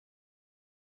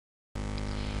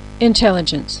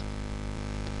Intelligence.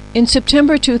 In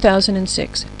September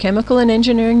 2006, Chemical and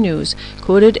Engineering News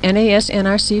quoted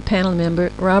NASNRC panel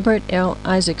member Robert L.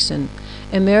 Isaacson,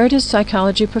 Emeritus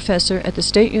Psychology Professor at the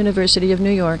State University of New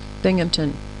York,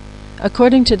 Binghamton.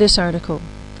 According to this article,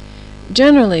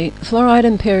 generally, fluoride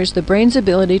impairs the brain's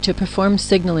ability to perform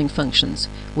signaling functions,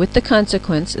 with the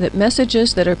consequence that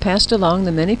messages that are passed along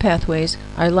the many pathways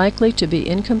are likely to be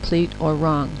incomplete or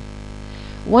wrong.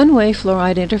 One way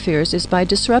fluoride interferes is by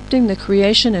disrupting the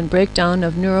creation and breakdown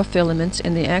of neurofilaments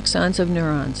in the axons of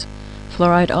neurons.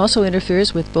 Fluoride also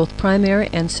interferes with both primary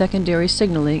and secondary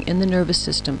signaling in the nervous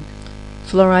system.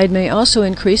 Fluoride may also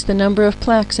increase the number of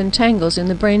plaques and tangles in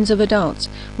the brains of adults,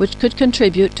 which could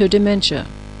contribute to dementia.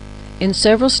 In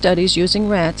several studies using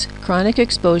rats, chronic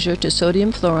exposure to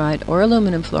sodium fluoride or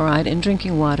aluminum fluoride in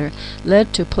drinking water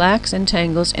led to plaques and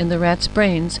tangles in the rats'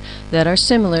 brains that are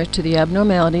similar to the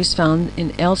abnormalities found in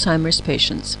Alzheimer's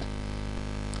patients.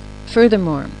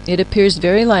 Furthermore, it appears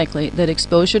very likely that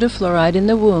exposure to fluoride in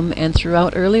the womb and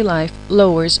throughout early life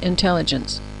lowers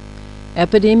intelligence.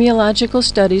 Epidemiological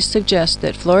studies suggest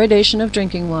that fluoridation of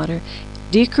drinking water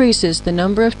decreases the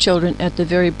number of children at the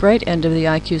very bright end of the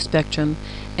IQ spectrum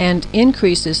and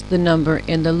increases the number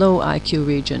in the low IQ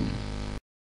region.